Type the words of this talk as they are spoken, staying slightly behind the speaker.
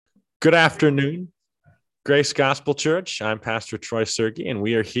Good afternoon, Grace Gospel Church. I'm Pastor Troy Sergey, and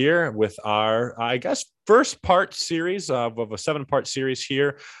we are here with our, first part series of a seven-part series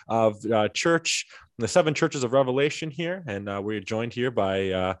here of the seven churches of Revelation here. And we're joined here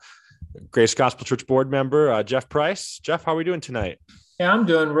by Grace Gospel Church board member, Jeff Price. Jeff, how are we doing tonight? Yeah, I'm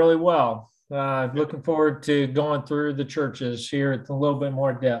doing really well. Looking forward to going through the churches here at a little bit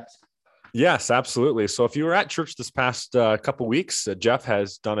more depth. Yes, absolutely. So if you were at church this past couple weeks, Jeff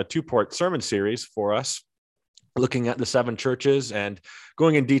has done a two-part sermon series for us, looking at the seven churches and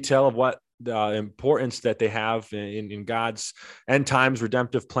going in detail of what the importance that they have in God's end times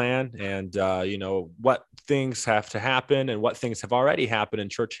redemptive plan, and what things have to happen and what things have already happened in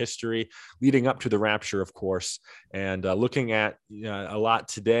church history leading up to the rapture, of course. And looking at a lot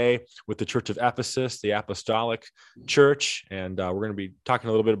today with the Church of Ephesus, the Apostolic Church, and we're going to be talking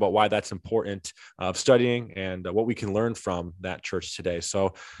a little bit about why that's important of studying and what we can learn from that church today.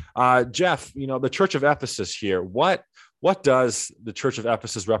 So, Jeff, the Church of Ephesus here, what does the Church of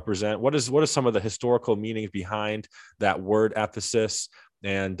Ephesus represent? What is some of the historical meanings behind that word Ephesus?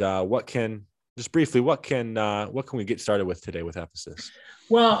 And what can we get started with today with Ephesus?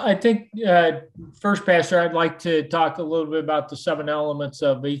 Well, I think first, Pastor, I'd like to talk a little bit about the seven elements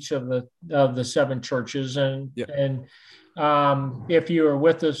of each of the seven churches, and Yep. if you were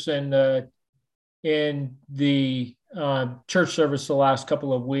with us in the church service the last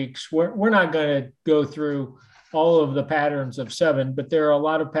couple of weeks, we're not going to go through all of the patterns of seven, but there are a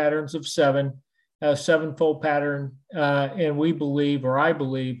lot of patterns of seven, a sevenfold pattern, and we believe, or I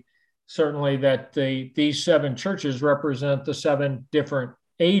believe, certainly that these seven churches represent the seven different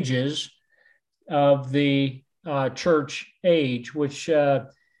ages of the church age, which I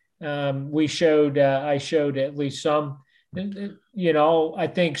showed at least some, I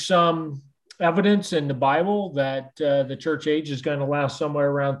think some evidence in the Bible that the church age is going to last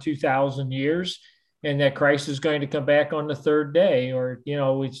somewhere around 2,000 years, and that Christ is going to come back on the third day. Or,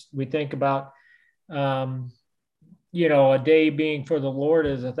 we think about, a day being for the Lord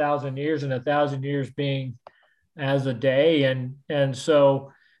is 1,000 years, and 1,000 years being as a day. And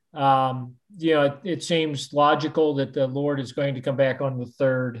so, it seems logical that the Lord is going to come back on the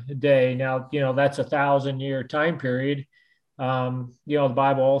third day. Now, that's 1,000-year time period. The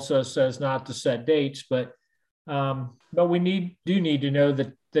Bible also says not to set dates, but we do need to know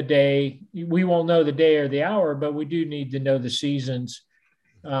that the day. We won't know the day or the hour, but we do need to know the seasons.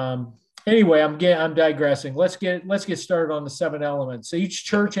 Anyway, I'm digressing. Let's get started on the seven elements. So each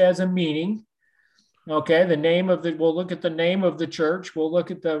church has a meaning. Okay, we'll look at the name of the church. We'll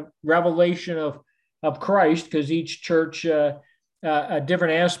look at the revelation of Christ, because each church, a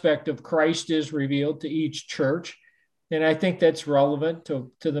different aspect of Christ is revealed to each church. And I think that's relevant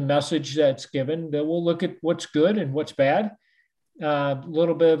to the message that's given. That we'll look at what's good and what's bad, a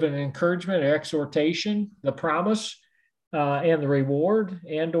little bit of an encouragement or exhortation, the promise, and the reward,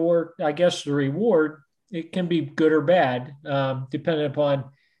 or I guess the reward, it can be good or bad, depending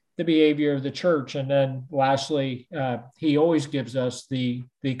upon the behavior of the church. And then lastly, he always gives us the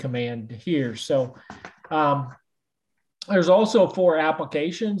command here. So there's also four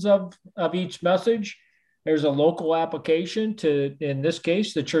applications of each message. There's a local application to, in this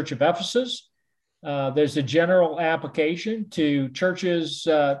case, the Church of Ephesus. There's a general application to churches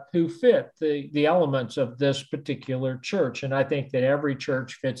who fit the elements of this particular church. And I think that every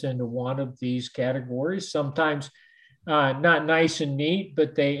church fits into one of these categories, sometimes not nice and neat,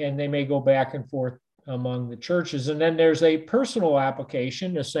 but they may go back and forth among the churches. And then there's a personal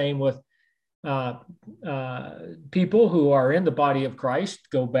application, the same with people who are in the body of Christ,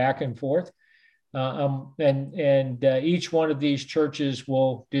 go back and forth. And each one of these churches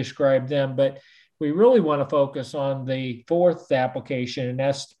will describe them. But we really want to focus on the fourth application, and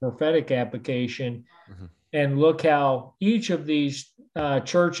that's the prophetic application, mm-hmm. and look how each of these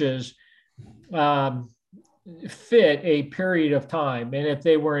churches fit a period of time. And if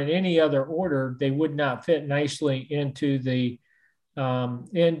they were in any other order, they would not fit nicely into the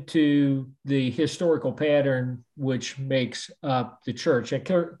historical pattern which makes up the church.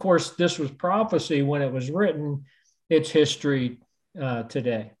 Of course, this was prophecy when it was written. It's history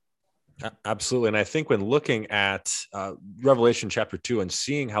today. Absolutely. And I think when looking at Revelation chapter 2 and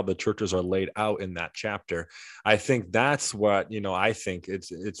seeing how the churches are laid out in that chapter, I think that's what, I think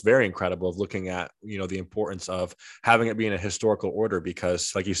it's very incredible of looking at, the importance of having it be in a historical order,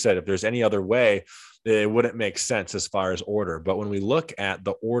 because like you said, if there's any other way, it wouldn't make sense as far as order. But when we look at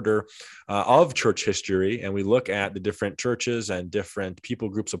the order of church history, and we look at the different churches and different people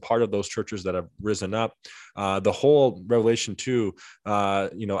groups a part of those churches that have risen up, the whole Revelation 2,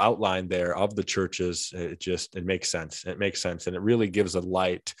 outline there of the churches, it makes sense. It makes sense, and it really gives a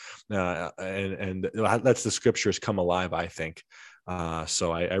light, and lets the scriptures come alive, I think.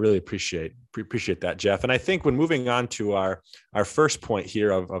 So I really appreciate that, Jeff. And I think when moving on to our first point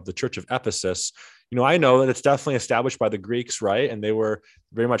here of the Church of Ephesus, I know that it's definitely established by the Greeks, right? And they were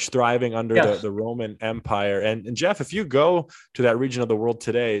very much thriving under Yes. the Roman Empire. And Jeff, if you go to that region of the world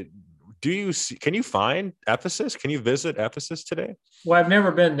today, can you find Ephesus? Can you visit Ephesus today? Well, I've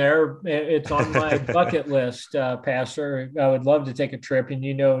never been there. It's on my bucket list, Pastor. I would love to take a trip. And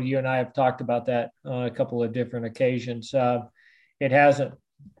you and I have talked about that on a couple of different occasions. It hasn't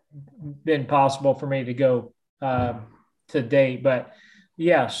been possible for me to go to date, but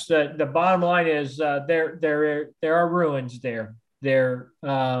yes, the bottom line is there are ruins there. There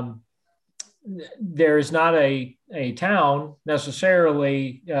is not a town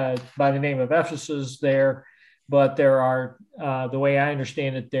necessarily by the name of Ephesus there, but there are, the way I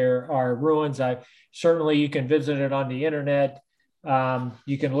understand it, there are ruins. Certainly you can visit it on the internet.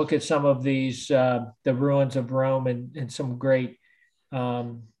 You can look at some of these, the ruins of Rome, and some great,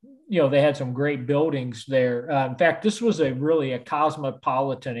 they had some great buildings there. In fact, this was really a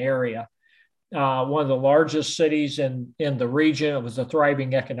cosmopolitan area. One of the largest cities in the region. It was a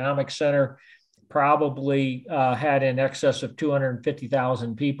thriving economic center, probably had in excess of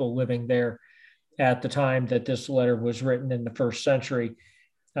 250,000 people living there at the time that this letter was written in the first century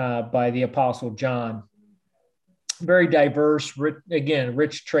by the Apostle John. Very diverse,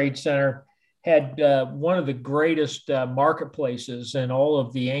 rich trade center, had one of the greatest marketplaces in all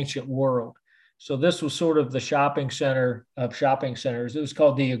of the ancient world. So this was sort of the shopping center of shopping centers. It was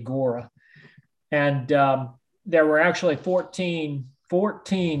called the Agora. And there were actually 14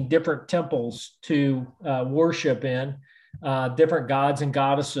 different temples to worship in, different gods and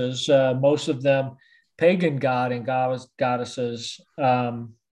goddesses, most of them pagan god and goddesses.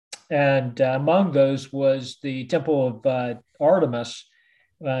 And among those was the temple of Artemis.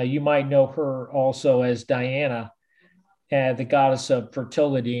 You might know her also as Diana, the goddess of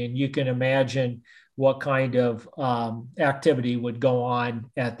fertility. And you can imagine what kind of activity would go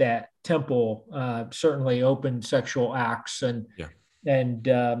on at that temple. Certainly open sexual acts, and Yeah.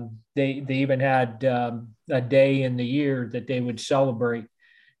 They even had a day in the year that they would celebrate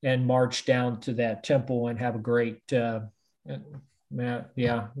and march down to that temple and have a great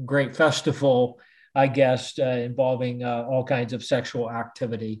great festival, I guess, involving all kinds of sexual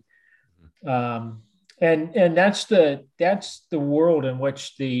activity. And that's the world in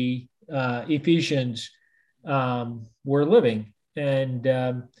which the Ephesians were living. And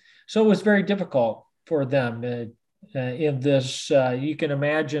so it was very difficult for them in this. You can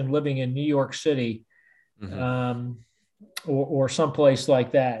imagine living in New York City, or someplace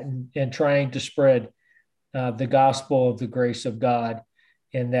like that, and trying to spread the gospel of the grace of God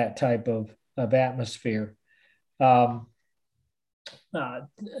in that type of atmosphere.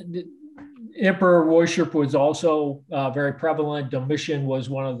 Emperor worship was also very prevalent. Domitian was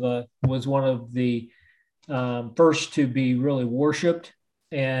one of the first to be really worshipped,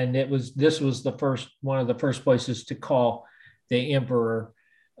 and this was one of the first places to call the emperor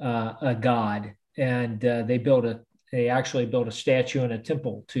a god. And they actually built a statue and a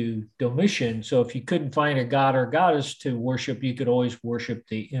temple to Domitian. So if you couldn't find a god or goddess to worship, you could always worship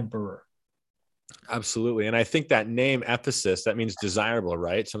the emperor. Absolutely. And I think that name Ephesus, that means desirable,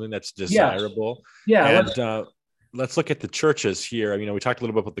 right? Something that's Yes. desirable. Yeah. And let's look at the churches here. We talked a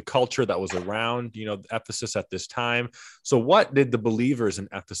little bit about the culture that was around, Ephesus at this time. So what did the believers in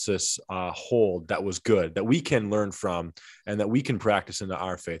Ephesus hold that was good, that we can learn from and that we can practice into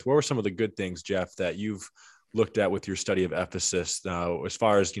our faith? What were some of the good things, Jeff, that you've looked at with your study of Ephesus, as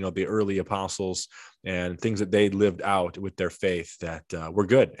far as, the early apostles and things that they lived out with their faith that were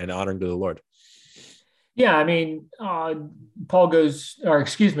good and honoring to the Lord? Yeah, I mean, Apostle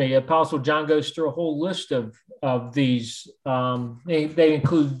John goes through a whole list of these. They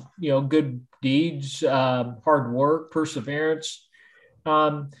include, good deeds, hard work, perseverance.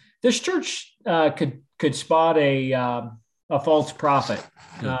 This church could spot a false prophet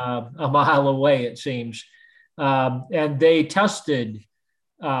a mile away, it seems, and they tested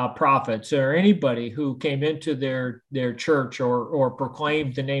prophets or anybody who came into their church or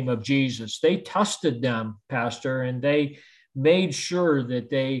proclaimed the name of Jesus. They tested them, Pastor, and they made sure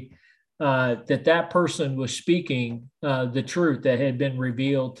that that person was speaking the truth that had been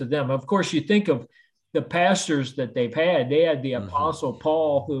revealed to them. Of course, you think of the pastors that they've had. They had the Apostle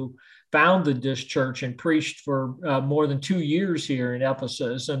Paul, who founded this church and preached for more than 2 years here in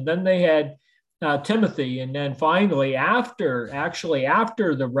Ephesus. And then they had Timothy. And then finally, after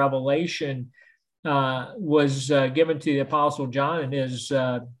the revelation was given to the Apostle John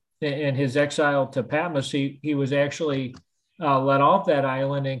in his exile to Patmos, he was actually let off that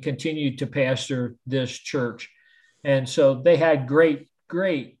island and continued to pastor this church. And so they had great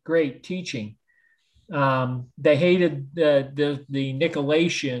teaching. They hated the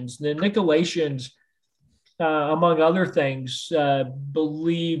Nicolaitans. The Nicolaitans, among other things,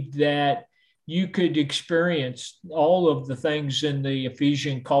 believed that you could experience all of the things in the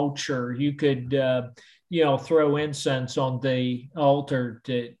Ephesian culture. You could, throw incense on the altar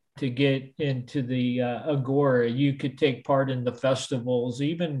to get into the agora. You could take part in the festivals,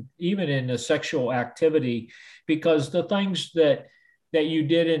 even in the sexual activity, because the things that you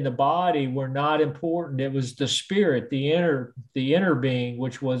did in the body were not important. It was the spirit, the inner being,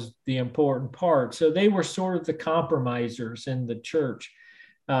 which was the important part. So they were sort of the compromisers in the church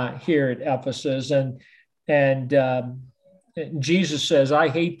here at Ephesus, and Jesus says, "I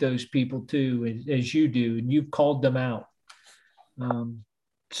hate those people too, as you do, and you've called them out."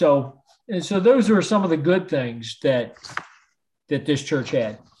 So those were some of the good things that this church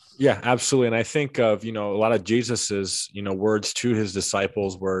had. Yeah, absolutely. And I think of, a lot of Jesus's, words to his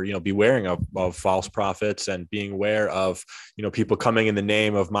disciples were, be wary of false prophets and being aware of, people coming in the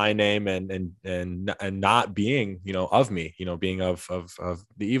name of my name and not being, of me, being of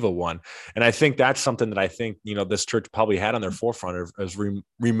the evil one. And I think that's something that I think, this church probably had on their forefront as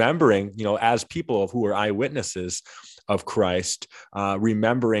remembering, as people who were eyewitnesses of Christ,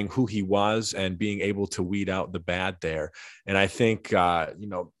 remembering who he was and being able to weed out the bad there. And I think,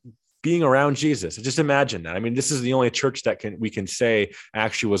 being around Jesus, just imagine that. I mean, this is the only church that we can say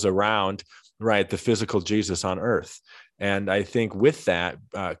actually was around, right, the physical Jesus on earth. And I think with that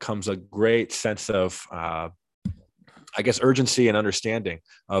comes a great sense of, urgency and understanding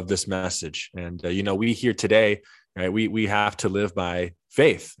of this message. And, we here today, right, we have to live by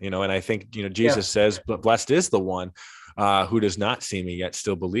faith, and I think, Jesus says, but blessed is the one who does not see me yet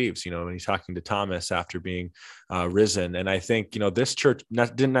still believes, when he's talking to Thomas after being risen. And I think, this church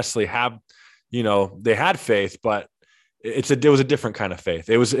didn't necessarily have, they had faith, but it was a different kind of faith.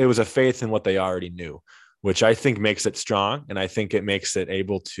 It was a faith in what they already knew, which I think makes it strong. And I think it makes it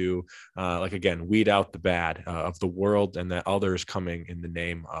able to, weed out the bad of the world and that others coming in the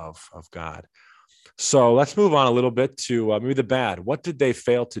name of God. So let's move on a little bit to maybe the bad. What did they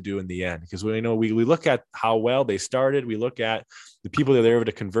fail to do in the end? Because we look at how well they started. We look at the people that they were able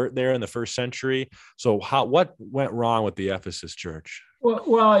to convert there in the first century. So what went wrong with the Ephesus church?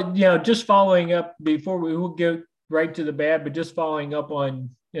 Well, just following up before we will go right to the bad, but just following up on,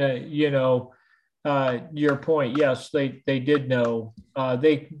 your point. Yes, they did know.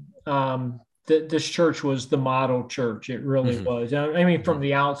 This church was the model church. It really was. I mean, from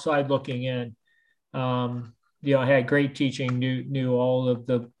the outside looking in. Had great teaching, knew all of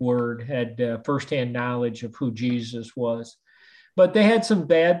the word, had firsthand knowledge of who Jesus was. But they had some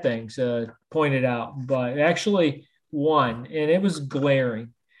bad things pointed out, but actually one, and it was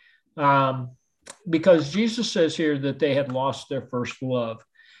glaring, because Jesus says here that they had lost their first love.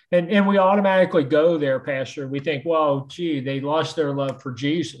 And we automatically go there, Pastor. We think, well, gee, they lost their love for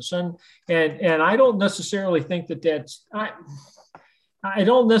Jesus. And I don't necessarily think that's... I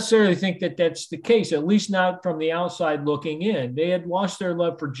don't necessarily think that that's the case, at least not from the outside looking in. They had lost their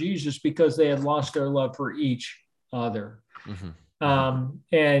love for Jesus because they had lost their love for each other.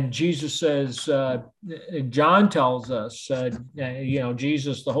 And Jesus says, John tells us,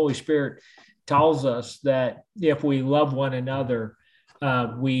 Jesus, the Holy Spirit tells us that if we love one another,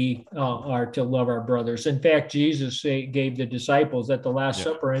 we are to love our brothers. In fact, Jesus gave the disciples at the Last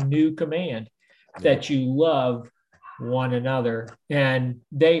Supper a new command, that you love one another. And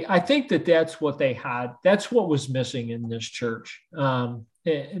I think that's what they had. That's what was missing in this church.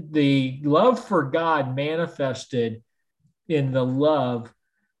 The love for God manifested in the love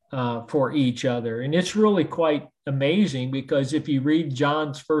for each other. And it's really quite amazing, because if you read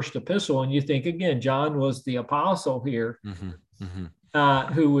John's first epistle and you think, again, John was the apostle here,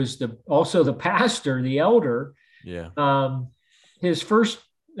 who was also the pastor, the elder. His first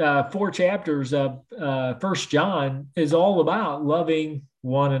 4 chapters of First John is all about loving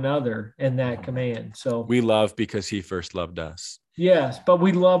one another and that command. So we love because he first loved us. Yes, but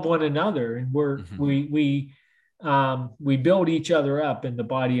we love one another, and we build each other up in the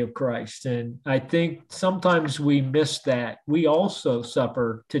body of Christ. And I think sometimes we miss that. We also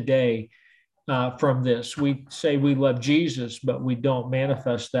suffer today from this. We say we love Jesus, but we don't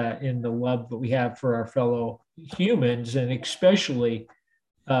manifest that in the love that we have for our fellow humans, and especially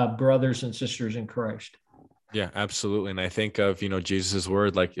brothers and sisters in Christ. Yeah, absolutely. And I think of, Jesus's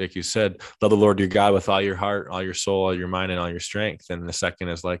word, like you said, love the Lord your God with all your heart, all your soul, all your mind, and all your strength. And the second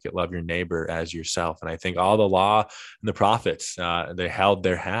is like it, love your neighbor as yourself. And I think all the law and the prophets, they held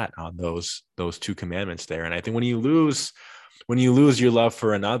their hat on those two commandments there. And I think when you lose your love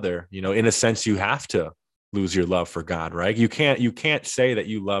for another, in a sense, you have to lose your love for God, right? You can't say that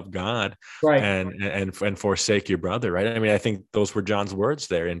you love God Right. and forsake your brother, right? I mean, I think those were John's words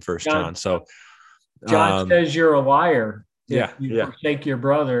there in First John, John. So John um, says you're a liar if yeah, you yeah, forsake your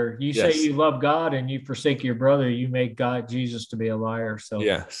brother. You say yes, you love God and you forsake your brother, you make God, Jesus, to be a liar. So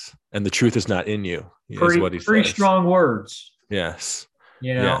yes. And the truth is not in you, is pretty, what he pretty says. strong words, Yes,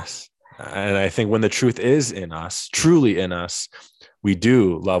 you know? yes. And I think when the truth is in us, truly in us, we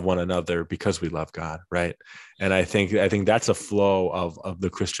do love one another because we love God, right? And I think that's a flow of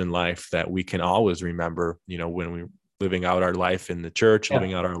the Christian life that we can always remember, when we living out our life in the church, Yeah.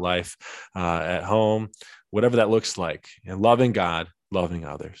 living out our life at home, whatever that looks like, and loving God, loving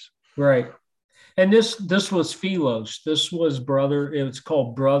others. Right. And this was philos. This was brother. It's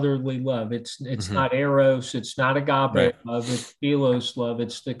called brotherly love. It's Mhm. not eros. It's not agape Right. love. It's philos love.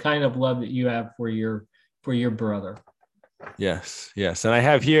 It's the kind of love that you have for your brother. Yes, yes. And I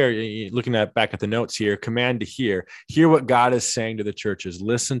have here, looking at back at the notes here, command to hear what God is saying to the churches,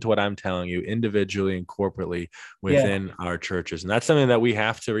 listen to what I'm telling you individually and corporately Yeah. within our churches. And that's something that we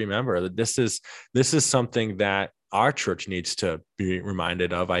have to remember, that this is something that our church needs to be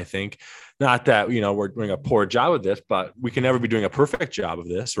reminded of. I think not that, we're doing a poor job of this, but we can never be doing a perfect job of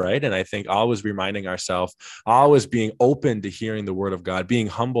this, right? And I think always reminding ourselves, always being open to hearing the word of God, being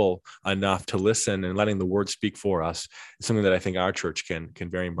humble enough to listen and letting the word speak for us, is something that I think our church can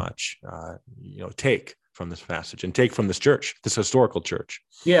very much take from this passage and take from this church, this historical church.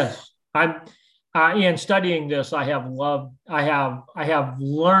 Yes. In studying this, I have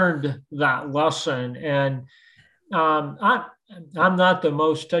learned that lesson, and um, I, I'm not the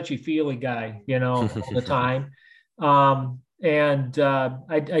most touchy feely guy, all the time. And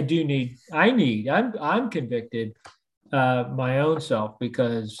I do I'm convicted my own self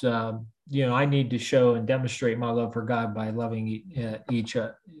because, I need to show and demonstrate my love for God by loving each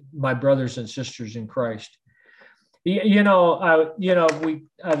my brothers and sisters in Christ. I'd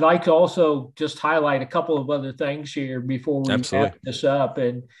like to also just highlight a couple of other things here before we wrap Absolutely. this up.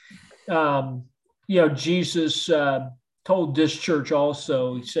 And um, Jesus told this church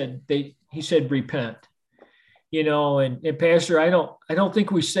also. He said repent. And Pastor, I don't think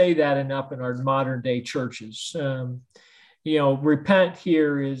we say that enough in our modern day churches. Repent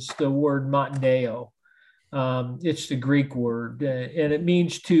here is the word matandeo. It's the Greek word, and it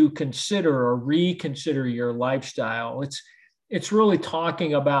means to consider or reconsider your lifestyle. It's really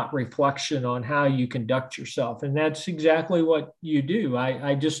talking about reflection on how you conduct yourself, and that's exactly what you do.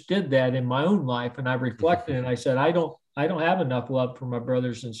 I just did that in my own life, and I reflected, and I said, I don't have enough love for my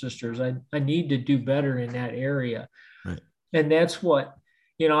brothers and sisters. I need to do better in that area, Right. and that's what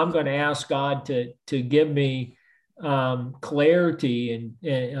I'm going to ask God to give me clarity,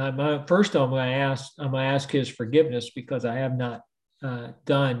 and first I'm going to ask His forgiveness because I have not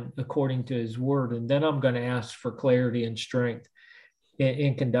done according to His word, and then I'm going to ask for clarity and strength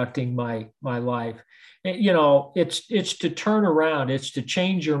in conducting my life. And, it's to turn around, it's to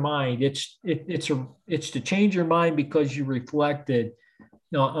change your mind, it's to change your mind because you reflected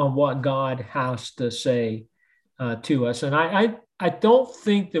on what God has to say to us, and I don't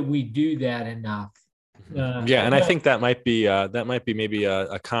think that we do that enough. Yeah, and I think that might be maybe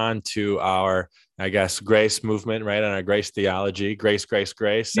a con to our, I guess, grace movement, right? And our grace theology, grace, grace,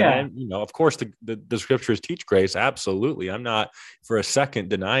 grace. Yeah, And of course, the scriptures teach grace. Absolutely, I'm not for a second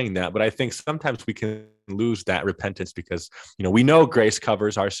denying that. But I think sometimes we can lose that repentance because we know grace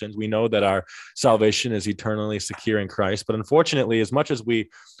covers our sins. We know that our salvation is eternally secure in Christ. But unfortunately, as much as we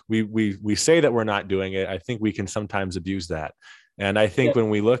say that we're not doing it, I think we can sometimes abuse that. And I yeah, think when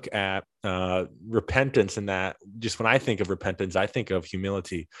we look at repentance, and that, just when I think of repentance, I think of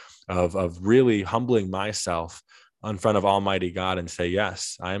humility, of really humbling myself in front of Almighty God and say,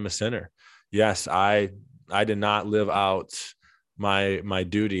 yes, I am a sinner. Yes, I did not live out my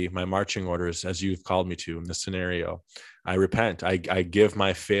duty, my marching orders as you've called me to in this scenario. I repent. I give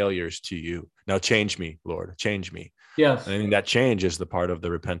my failures to you. Now change me, Lord, change me. And yes, I think that change is the part of the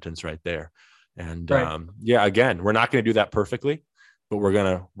repentance right there. And right. yeah, again, we're not going to do that perfectly, but we're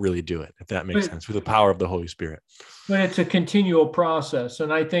going to really do it, if that makes But sense, with the power of the Holy Spirit. but it's a continual process,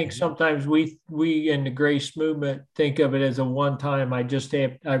 and I think Mhm. sometimes we in the grace movement think of it as a one time. I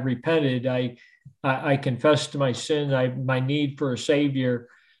repented. I confessed to my sin. My need for a savior,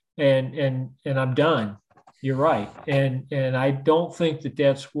 and I'm done. You're right, and I don't think that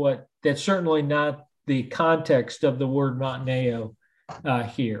that's certainly not the context of the word Montaneo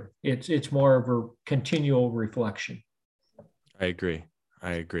here. It's more of a continual reflection. I agree.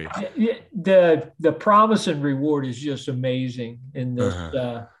 I agree. The promise and reward is just amazing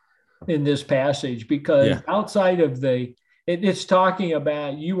Uh-huh. in this passage, because Yeah. outside of it's talking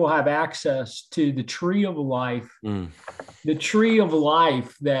about you will have access to Mm, the tree of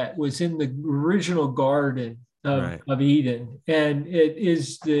life that was in the original garden right. of Eden. And it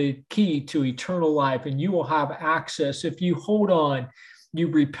is the key to eternal life. And you will have access if you hold on, you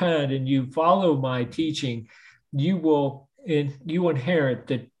repent, and you follow my teaching, you inherit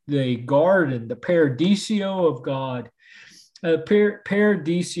the garden, the paradiso of God.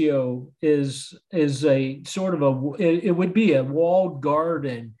 Paradiso is a sort of it would be a walled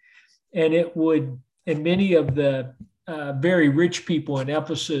garden, and it would, and many of the very rich people in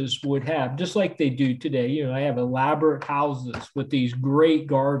Ephesus would have, just like they do today. I have elaborate houses with these great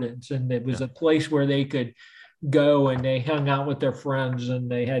gardens, and it was Yeah. a place where they could go and they hung out with their friends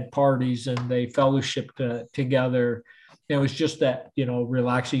and they had parties and they fellowshiped together. And it was just that,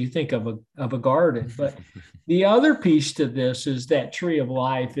 relaxing. You think of a garden, but the other piece to this is that tree of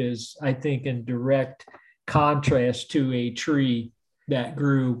life is, I think, in direct contrast to a tree that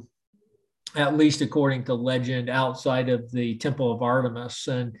grew, at least according to legend, outside of the temple of Artemis.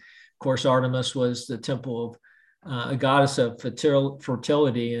 And of course, Artemis was the temple of a goddess of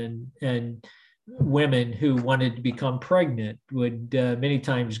fertility, and women who wanted to become pregnant would many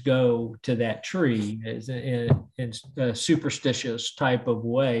times go to that tree in a superstitious type of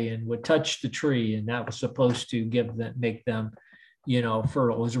way and would touch the tree, and that was supposed to make them,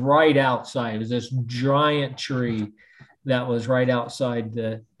 fertile. It was right outside. It was this giant tree that was right outside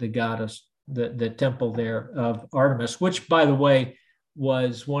the goddess, the temple there of Artemis, which, by the way,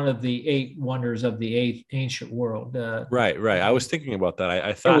 was one of the eight wonders of the ancient world. Right, right. I was thinking about that. I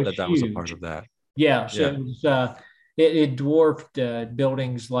It thought was that that was a part huge. of that. Yeah, so Yeah. it was. It dwarfed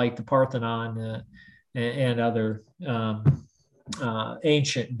buildings like the Parthenon and other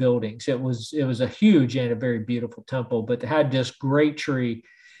ancient buildings. It was a huge and a very beautiful temple, but it had this great tree,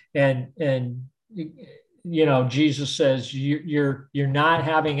 and Jesus says you're not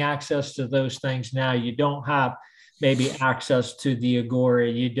having access to those things now. You don't have maybe access to the agora.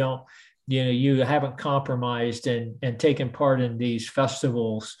 You don't, you haven't compromised and taken part in these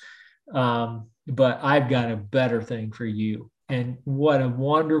festivals. But I've got a better thing for you. And what a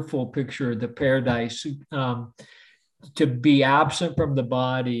wonderful picture of the paradise. To be absent from the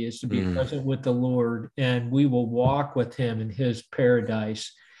body is to be Mm. present with the Lord, and we will walk with him in his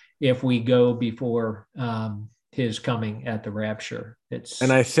paradise if we go before his coming at the rapture. And It's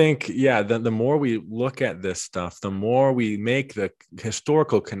I think, yeah, the more we look at this stuff, the more we make the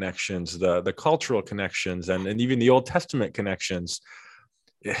historical connections, the cultural connections, and even the Old Testament connections.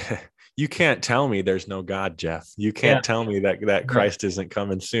 You can't tell me there's no God, Jeff. You Yeah, can't tell me that right. Christ isn't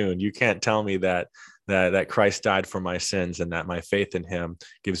coming soon. You can't tell me that Christ died for my sins and that my faith in him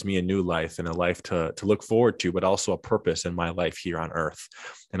gives me a new life and a life to look forward to, but also a purpose in my life here on earth.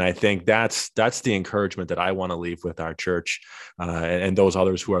 And I think that's the encouragement that I want to leave with our church, and those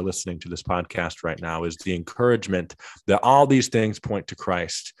others who are listening to this podcast right now, is the encouragement that all these things point to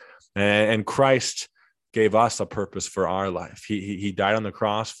Christ, and Christ gave us a purpose for our life. He died on the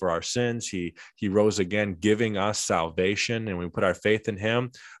cross for our sins. He rose again, giving us salvation, and we put our faith in him.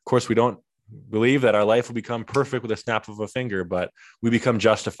 Of course, we don't believe that our life will become perfect with a snap of a finger, but we become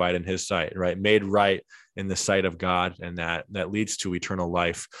justified in his sight, right? Made right in the sight of God, and that leads to eternal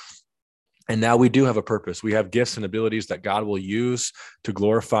life. And now we do have a purpose. We have gifts and abilities that God will use to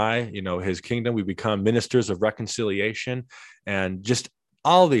glorify, his kingdom. We become ministers of reconciliation, and just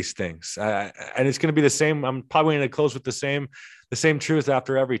all these things. And it's going to be the same. I'm probably going to close with the same truth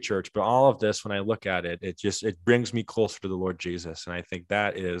after every church. But all of this, when I look at it, it brings me closer to the Lord Jesus. And I think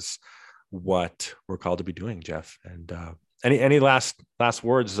that is what we're called to be doing, Jeff. And any last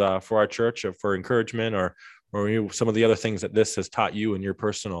words for our church, or for encouragement, or some of the other things that this has taught you in your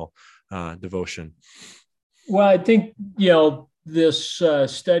personal devotion? Well, I think this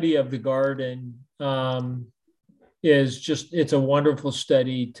study of the garden is just, it's a wonderful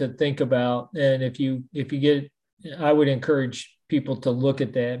study to think about. And if you get, I would encourage people to look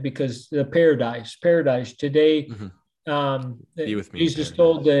at that, because the paradise today, Mm-hmm. um, Be with me in Jesus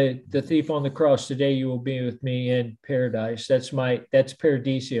told paradise. the thief on the cross, today you will be with me in paradise. That's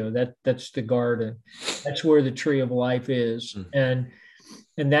paradisio. That's the garden. That's where the tree of life is. Mm.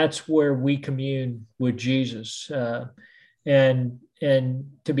 And that's where we commune with Jesus. And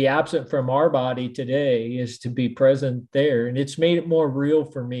to be absent from our body today is to be present there. And it's made it more real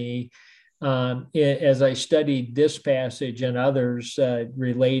for me as I studied this passage and others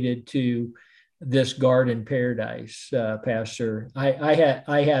related to this garden paradise, Pastor,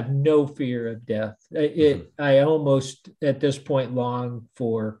 I have no fear of death. I almost at this point long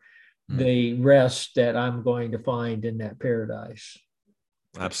for the rest that I'm going to find in that paradise.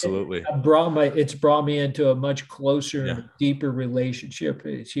 Absolutely. It's brought me into a much closer Yeah. and deeper relationship.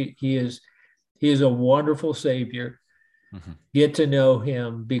 He is a wonderful Savior. Get to know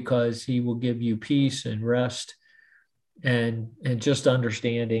him because he will give you peace and rest and just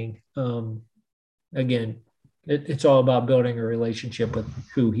understanding. Again, it's all about building a relationship with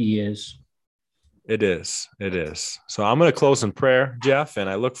who he is. It is. It is. So I'm going to close in prayer, Jeff, and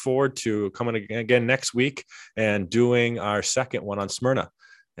I look forward to coming again next week and doing our second one on Smyrna.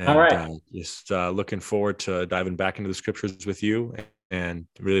 And All right. just looking forward to diving back into the scriptures with you and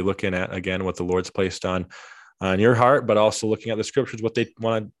really looking at, again, what the Lord's placed on your heart, but also looking at the scriptures, what they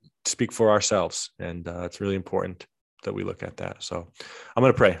want to speak for ourselves. And it's really important that we look at that. So I'm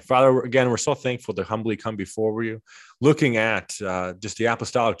going to pray. Father, again, we're so thankful to humbly come before you, looking at just the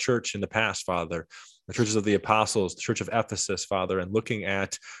apostolic church in the past, Father, the churches of the apostles, the church of Ephesus, Father, and looking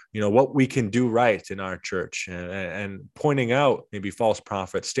at, what we can do right in our church and pointing out maybe false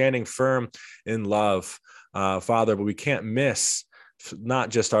prophets, standing firm in love, Father, but we can't miss not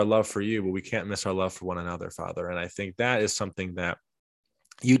just our love for you, but we can't miss our love for one another, Father. And I think that is something that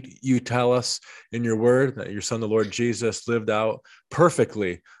you tell us in your word, that your son, the Lord Jesus, lived out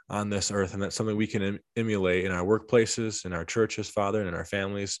perfectly on this earth. And that's something we can emulate in our workplaces, in our churches, Father, and in our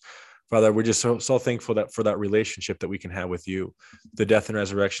families. Father, we're just so thankful that for that relationship that we can have with you, the death and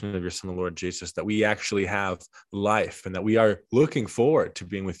resurrection of your son, the Lord Jesus, that we actually have life and that we are looking forward to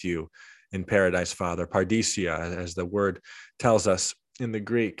being with you in paradise, Father, Pardesia, as the word tells us in the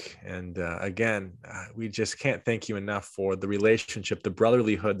Greek. And again, we just can't thank you enough for the relationship, the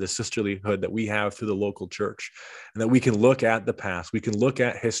brotherlyhood, the sisterlyhood that we have through the local church, and that we can look at the past, we can look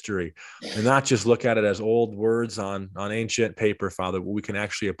at history and not just look at it as old words on ancient paper, Father, but we can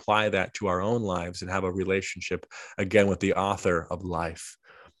actually apply that to our own lives and have a relationship again with the author of life.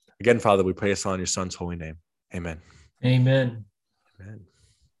 Again, Father, we pray this all in your son's holy name. Amen. Amen. Amen.